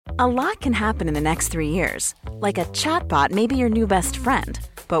A lot can happen in the next 3 years. Like a chatbot may be your new best friend.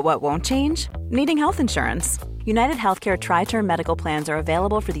 But what won't change? Needing health insurance. United Healthcare Tri-Term Medical Plans are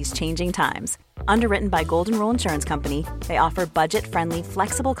available for these changing times. Underwritten by Golden Rule Insurance Company, they offer budget-friendly,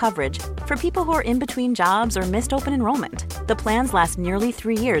 flexible coverage for people who are in between jobs or missed open enrollment. The plans last nearly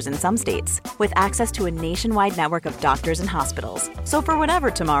 3 years in some states, with access to a nationwide network of doctors and hospitals. So for whatever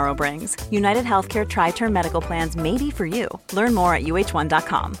tomorrow brings, United Healthcare Tri-Term Medical Plans may be for you. Learn more at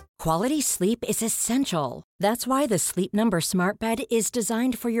uh1.com. Quality sleep is essential. That's why the Sleep Number Smart Bed is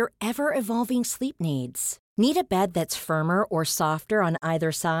designed for your ever-evolving sleep needs. Need a bed that's firmer or softer on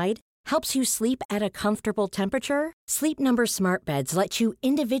either side? Helps you sleep at a comfortable temperature? Sleep Number Smart Beds let you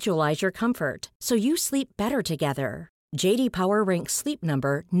individualize your comfort, so you sleep better together. J.D. Power ranks Sleep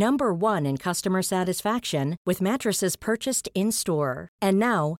Number number 1 in customer satisfaction with mattresses purchased in-store. And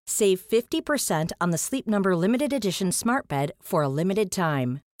now, save 50% on the Sleep Number Limited Edition Smart Bed for a limited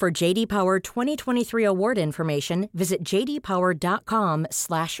time. For J.D. Power 2023 award information, visit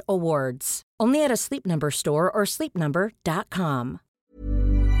jdpower.com/awards. Only at a Sleep Number store or sleepnumber.com.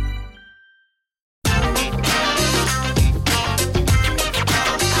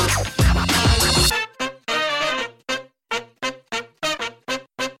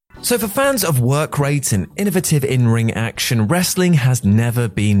 So for fans of work rates and innovative in-ring action, wrestling has never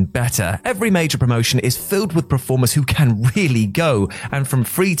been better. Every major promotion is filled with performers who can really go, and from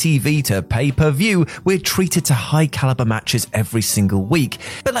free TV to pay-per-view, we're treated to high-caliber matches every single week.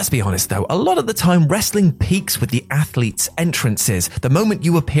 But let's be honest though, a lot of the time wrestling peaks with the athletes' entrances. The moment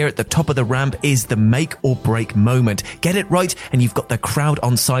you appear at the top of the ramp is the make or break moment. Get it right and you've got the crowd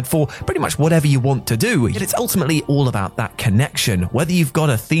on side for pretty much whatever you want to do. Yet it's ultimately all about that connection. Whether you've got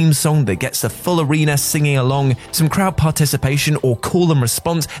a theme song that gets the full arena singing along, some crowd participation or call and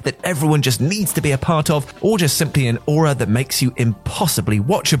response that everyone just needs to be a part of, or just simply an aura that makes you impossibly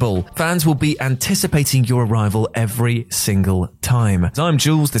watchable, fans will be anticipating your arrival every single time. I'm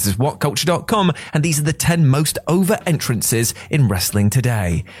Jules, this is WhatCulture.com, and these are the 10 most over entrances in wrestling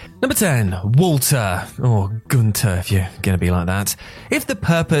today. Number 10, Walter, or Gunther if you're gonna be like that. If the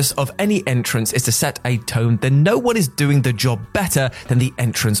purpose of any entrance is to set a tone, then no one is doing the job better than the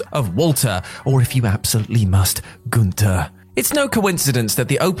entrance of Walter, or if you absolutely must, Gunther. It's no coincidence that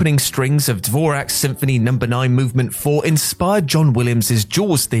the opening strings of Dvorak's Symphony No. 9 Movement 4 inspired John Williams'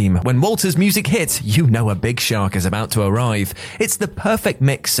 Jaws theme. When Walter's music hits, you know a big shark is about to arrive. It's the perfect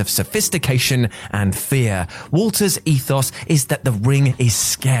mix of sophistication and fear. Walter's ethos is that the ring is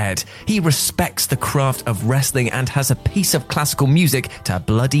scared. He respects the craft of wrestling and has a piece of classical music to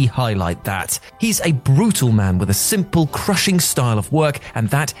bloody highlight that. He's a brutal man with a simple, crushing style of work, and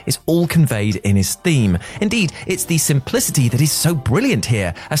that is all conveyed in his theme. Indeed, it's the simplicity that is so brilliant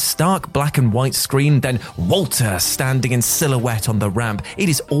here. A stark black and white screen, then Walter standing in silhouette on the ramp. It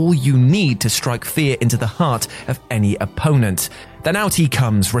is all you need to strike fear into the heart of any opponent. Then out he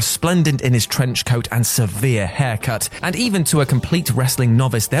comes, resplendent in his trench coat and severe haircut. And even to a complete wrestling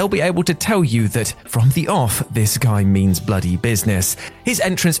novice, they'll be able to tell you that from the off, this guy means bloody business. His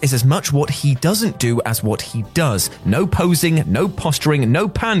entrance is as much what he doesn't do as what he does. No posing, no posturing, no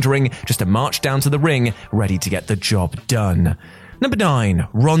pandering, just a march down to the ring, ready to get the job done. Number 9,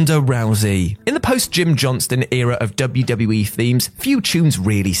 Ronda Rousey. In the post-Jim Johnston era of WWE themes, few tunes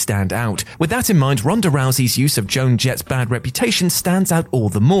really stand out. With that in mind, Ronda Rousey's use of Joan Jett's Bad Reputation stands out all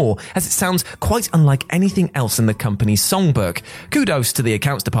the more, as it sounds quite unlike anything else in the company's songbook. Kudos to the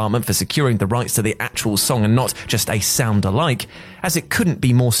accounts department for securing the rights to the actual song and not just a sound alike, as it couldn't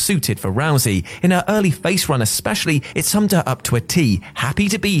be more suited for Rousey. In her early face run especially, it summed her up to a T. Happy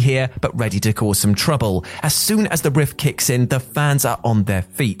to be here, but ready to cause some trouble. As soon as the riff kicks in, the fans are on their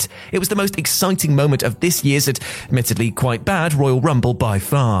feet. It was the most exciting moment of this year's, admittedly quite bad, Royal Rumble by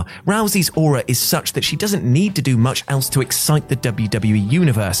far. Rousey's aura is such that she doesn't need to do much else to excite the WWE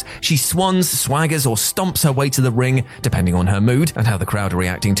universe. She swans, swaggers, or stomps her way to the ring, depending on her mood and how the crowd are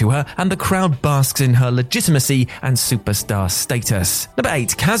reacting to her, and the crowd basks in her legitimacy and superstar status. Number 8,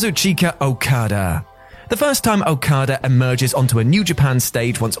 Kazuchika Okada. The first time Okada emerges onto a New Japan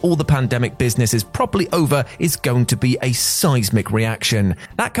stage once all the pandemic business is properly over is going to be a seismic reaction.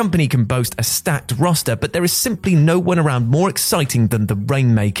 That company can boast a stacked roster, but there is simply no one around more exciting than the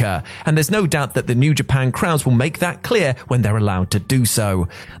Rainmaker. And there's no doubt that the New Japan crowds will make that clear when they're allowed to do so.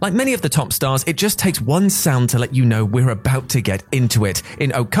 Like many of the top stars, it just takes one sound to let you know we're about to get into it.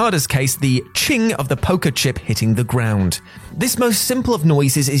 In Okada's case, the ching of the poker chip hitting the ground. This most simple of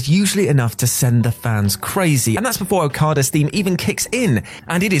noises is usually enough to send the fans crazy, and that's before Okada's theme even kicks in.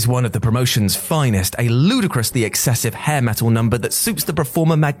 And it is one of the promotion's finest, a ludicrously excessive hair metal number that suits the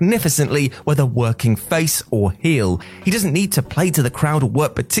performer magnificently, whether working face or heel. He doesn't need to play to the crowd or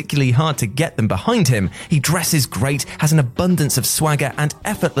work particularly hard to get them behind him. He dresses great, has an abundance of swagger, and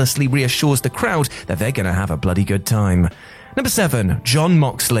effortlessly reassures the crowd that they're going to have a bloody good time. Number 7, Jon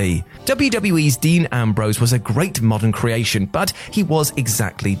Moxley. WWE's Dean Ambrose was a great modern creation, but he was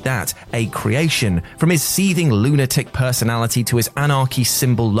exactly that, a creation. From his seething lunatic personality to his anarchy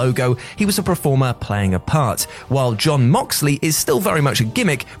symbol logo, he was a performer playing a part. While Jon Moxley is still very much a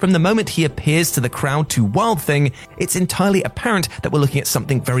gimmick, from the moment he appears to the crowd to Wild Thing, it's entirely apparent that we're looking at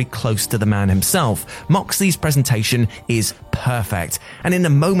something very close to the man himself. Moxley's presentation is perfect, and in a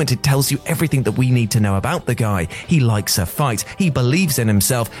moment it tells you everything that we need to know about the guy. He likes a fight, he believes in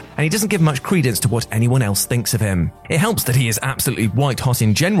himself, and he doesn't give much credence to what anyone else thinks of him. It helps that he is absolutely white hot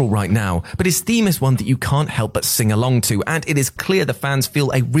in general right now, but his theme is one that you can't help but sing along to, and it is clear the fans feel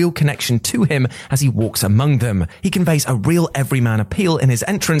a real connection to him as he walks among them. He conveys a real everyman appeal in his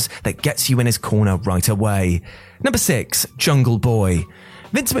entrance that gets you in his corner right away. Number 6, Jungle Boy.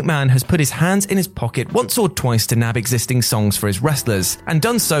 Vince McMahon has put his hands in his pocket once or twice to nab existing songs for his wrestlers, and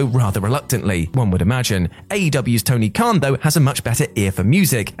done so rather reluctantly, one would imagine. AEW's Tony Khan, though, has a much better ear for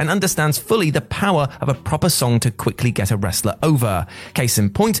music, and understands fully the power of a proper song to quickly get a wrestler over. Case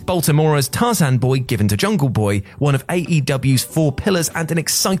in point, Baltimore's Tarzan Boy given to Jungle Boy, one of AEW's 4 pillars and an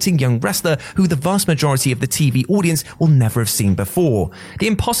exciting young wrestler who the vast majority of the TV audience will never have seen before. The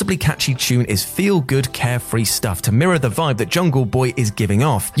impossibly catchy tune is feel-good, carefree stuff to mirror the vibe that Jungle Boy is giving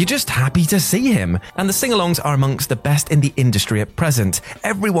off. You're just happy to see him, and the sing-alongs are amongst the best in the industry at present.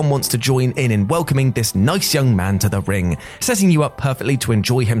 Everyone wants to join in welcoming this nice young man to the ring, setting you up perfectly to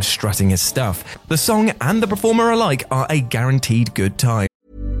enjoy him strutting his stuff. The song and the performer alike are a guaranteed good time.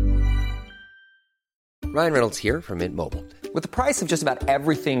 Ryan Reynolds here from Mint Mobile. With the price of just about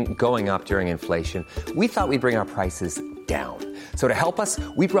everything going up during inflation, we thought we'd bring our prices down. So to help us,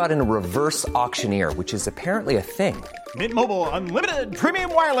 we brought in a reverse auctioneer, which is apparently a thing. Mint Mobile Unlimited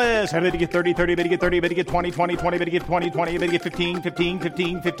Premium Wireless. How to get 30, 30, bit to get 30, bit to get 20, 20, 20, bit to get 20, 20, bit to get 15, 15,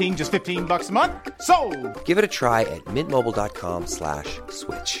 15, 15, just $15 a month? Sold! Give it a try at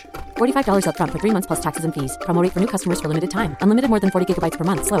mintmobile.com/switch. $45 up front for 3 months plus taxes and fees. Promo rate for new customers for limited time. Unlimited more than 40 gigabytes per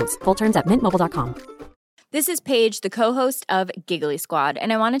month. Slows full terms at mintmobile.com. This is Paige, the co-host of Giggly Squad,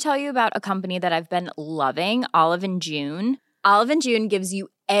 and I want to tell you about a company that I've been loving, Olive & June. Olive & June gives you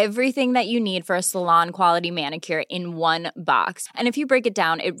everything that you need for a salon-quality manicure in one box. And if you break it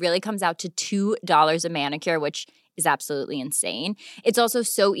down, it really comes out to $2 a manicure, which is absolutely insane. It's also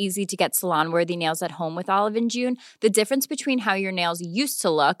so easy to get salon-worthy nails at home with Olive & June. The difference between how your nails used to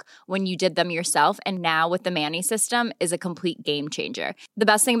look when you did them yourself and now with the Mani system is a complete game changer. The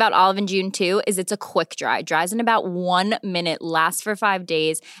best thing about Olive & June, too, is it's a quick dry. Dries in about 1 minute, lasts for 5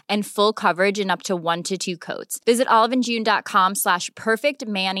 days, and full coverage in up to 1 to 2 coats. Visit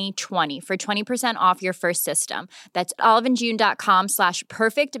oliveandjune.com/perfectmani20 for 20% off your first system. That's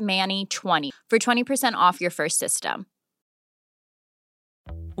oliveandjune.com/perfectmani20 for 20% off your first system.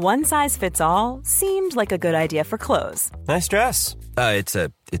 One size fits all seemed like a good idea for clothes. Nice dress. It's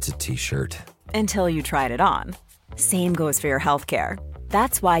a t-shirt. Until you tried it on. Same goes for your healthcare.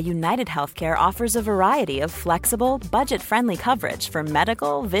 That's why United Healthcare offers a variety of flexible, budget-friendly coverage for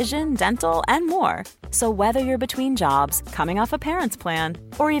medical, vision, dental, and more. So whether you're between jobs, coming off a parent's plan,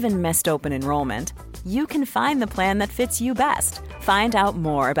 or even missed open enrollment, you can find the plan that fits you best. Find out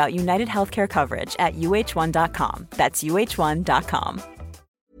more about United Healthcare coverage at uh1.com. That's uh1.com.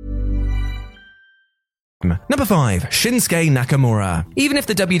 Number 5, Shinsuke Nakamura. Even if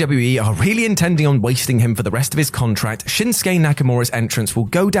the WWE are really intending on wasting him for the rest of his contract, Shinsuke Nakamura's entrance will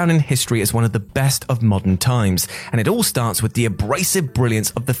go down in history as one of the best of modern times. And it all starts with the abrasive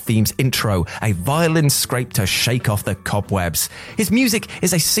brilliance of the theme's intro, a violin scrape to shake off the cobwebs. His music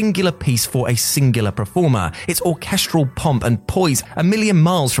is a singular piece for a singular performer. Its orchestral pomp and poise a million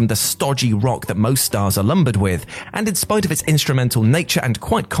miles from the stodgy rock that most stars are lumbered with. And in spite of its instrumental nature and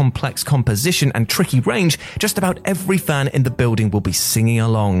quite complex composition and tricky range, just about every fan in the building will be singing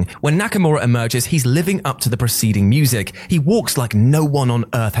along. When Nakamura emerges, he's living up to the preceding music. He walks like no one on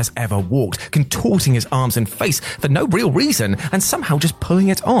earth has ever walked, contorting his arms and face for no real reason, and somehow just pulling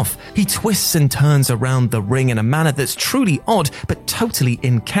it off. He twists and turns around the ring in a manner that's truly odd, but totally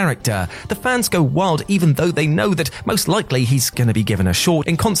in character. The fans go wild even though they know that most likely he's going to be given a short,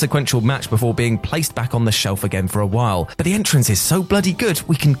 inconsequential match before being placed back on the shelf again for a while. But the entrance is so bloody good,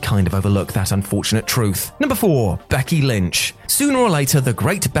 we can kind of overlook that unfortunate truth. truth. Number 4, Becky Lynch. Sooner or later, the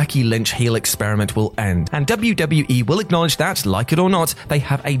great Becky Lynch heel experiment will end, and WWE will acknowledge that, like it or not, they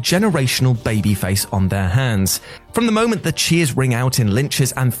have a generational babyface on their hands. From the moment the cheers ring out in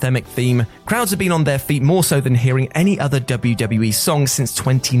Lynch's anthemic theme, crowds have been on their feet more so than hearing any other WWE song since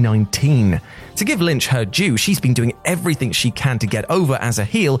 2019. To give Lynch her due, she's been doing everything she can to get over as a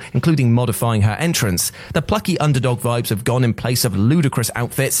heel, including modifying her entrance. The plucky underdog vibes have gone in place of ludicrous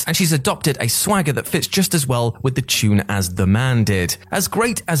outfits, and she's adopted a swagger that fits just as well with the tune as the man did. As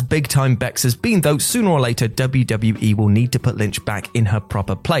great as Big Time Bex has been, though, sooner or later WWE will need to put Lynch back in her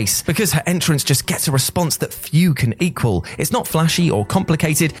proper place, because her entrance just gets a response that few can equal. It's not flashy or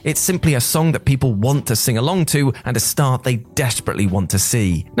complicated, it's simply a song that people want to sing along to and a star they desperately want to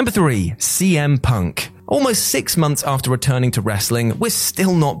see. Number 3, CM Punk. Almost 6 months after returning to wrestling, we're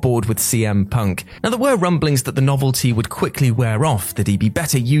still not bored with CM Punk. Now, there were rumblings that the novelty would quickly wear off, that he'd be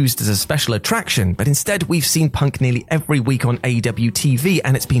better used as a special attraction, but instead we've seen Punk nearly every week on AEW TV,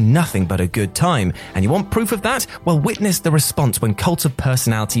 and it's been nothing but a good time. And you want proof of that? Well, witness the response when Cult of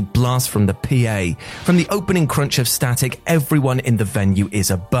Personality blasts from the PA. From the opening crunch of static, everyone in the venue is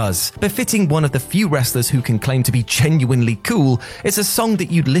abuzz. Befitting one of the few wrestlers who can claim to be genuinely cool, it's a song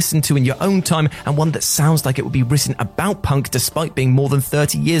that you'd listen to in your own time, and one that sounds like it would be written about Punk despite being more than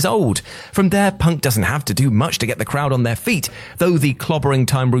 30 years old. From there, Punk doesn't have to do much to get the crowd on their feet, though the clobbering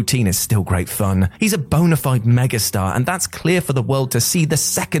time routine is still great fun. He's a bona fide megastar, and that's clear for the world to see the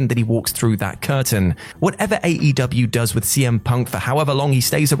second that he walks through that curtain. Whatever AEW does with CM Punk for however long he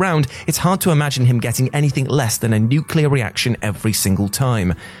stays around, it's hard to imagine him getting anything less than a nuclear reaction every single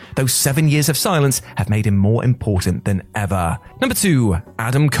time. Those 7 years of silence have made him more important than ever. Number 2,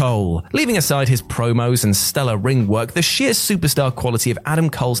 Adam Cole. Leaving aside his promos and stellar ring work, the sheer superstar quality of Adam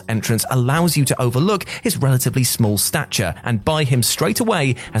Cole's entrance allows you to overlook his relatively small stature and buy him straight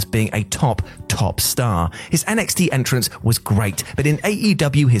away as being a top star. His NXT entrance was great, but in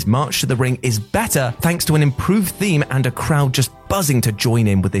AEW his march to the ring is better thanks to an improved theme and a crowd just buzzing to join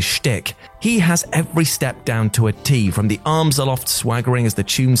in with his shtick. He has every step down to a T, from the arms aloft swaggering as the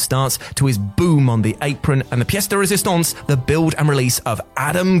tune starts to his boom on the apron and the pièce de résistance, the build and release of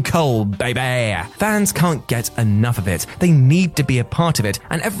Adam Cole, baby. Fans can't get enough of it. They need to be a part of it,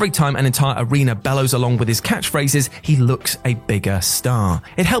 and every time an entire arena bellows along with his catchphrases, he looks a bigger star.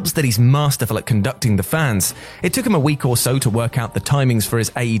 It helps that he's masterful at conducting the fans. It took him a week or so to work out the timings for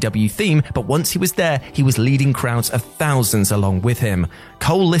his AEW theme, but once he was there, he was leading crowds of thousands along with him.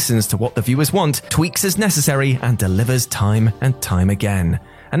 Cole listens to what the viewers want, tweaks as necessary, and delivers time and time again.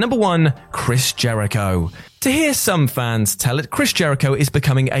 And number 1, Chris Jericho. To hear some fans tell it, Chris Jericho is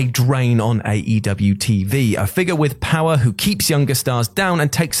becoming a drain on AEW TV, a figure with power who keeps younger stars down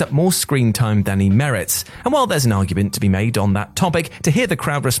and takes up more screen time than he merits. And while there's an argument to be made on that topic, to hear the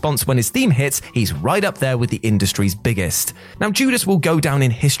crowd response when his theme hits, he's right up there with the industry's biggest. Now, Judas will go down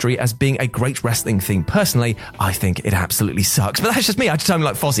in history as being a great wrestling theme. Personally, I think it absolutely sucks, but that's just me. I just don't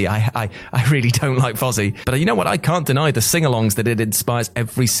like Fozzy. I really don't like Fozzy. But you know what? I can't deny the sing-alongs that it inspires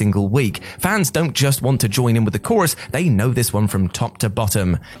every single week. Fans don't just want to join in with the chorus, they know this one from top to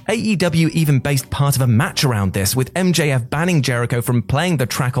bottom. AEW even based part of a match around this, with MJF banning Jericho from playing the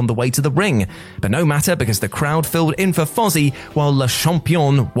track on the way to the ring. But no matter, because the crowd filled in for Fozzy, while Le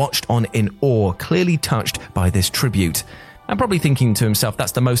Champion watched on in awe, clearly touched by this tribute. I'm probably thinking to himself,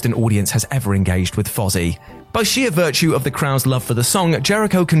 that's the most an audience has ever engaged with Fozzy. By sheer virtue of the crowd's love for the song,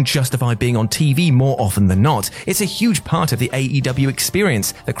 Jericho can justify being on TV more often than not. It's a huge part of the AEW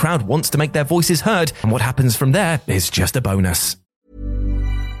experience. The crowd wants to make their voices heard, and what happens from there is just a bonus.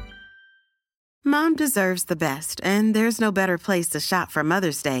 Mom deserves the best, and there's no better place to shop for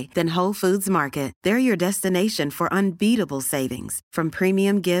Mother's Day than Whole Foods Market. They're your destination for unbeatable savings, from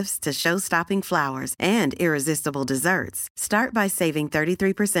premium gifts to show-stopping flowers and irresistible desserts. Start by saving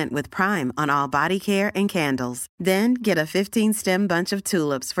 33% with Prime on all body care and candles. Then get a 15-stem bunch of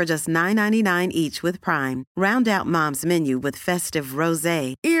tulips for just $9.99 each with Prime. Round out Mom's menu with festive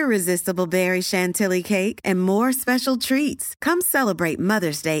rosé, irresistible berry chantilly cake, and more special treats. Come celebrate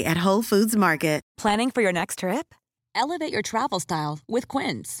Mother's Day at Whole Foods Market. Planning for your next trip? Elevate your travel style with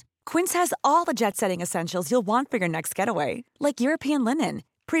Quince. Quince has all the jet-setting essentials you'll want for your next getaway, like European linen,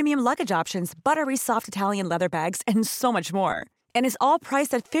 premium luggage options, buttery soft Italian leather bags, and so much more. And is all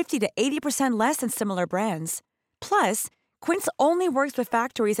priced at 50 to 80% less than similar brands. Plus, Quince only works with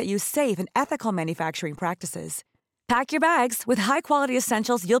factories that use safe and ethical manufacturing practices. Pack your bags with high-quality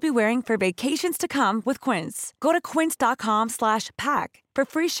essentials you'll be wearing for vacations to come with Quince. Go to quince.com/pack for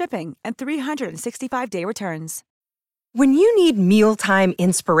free shipping and 365-day returns. When you need mealtime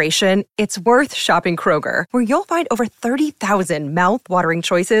inspiration, it's worth shopping Kroger, where you'll find over 30,000 mouth-watering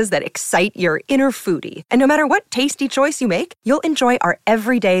choices that excite your inner foodie. And no matter what tasty choice you make, you'll enjoy our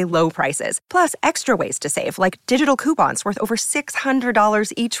everyday low prices, plus extra ways to save, like digital coupons worth over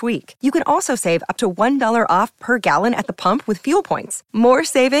 $600 each week. You can also save up to $1 off per gallon at the pump with fuel points. More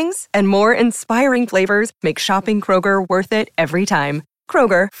savings and more inspiring flavors make shopping Kroger worth it every time.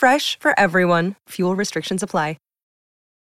 Kroger, fresh for everyone. Fuel restrictions apply.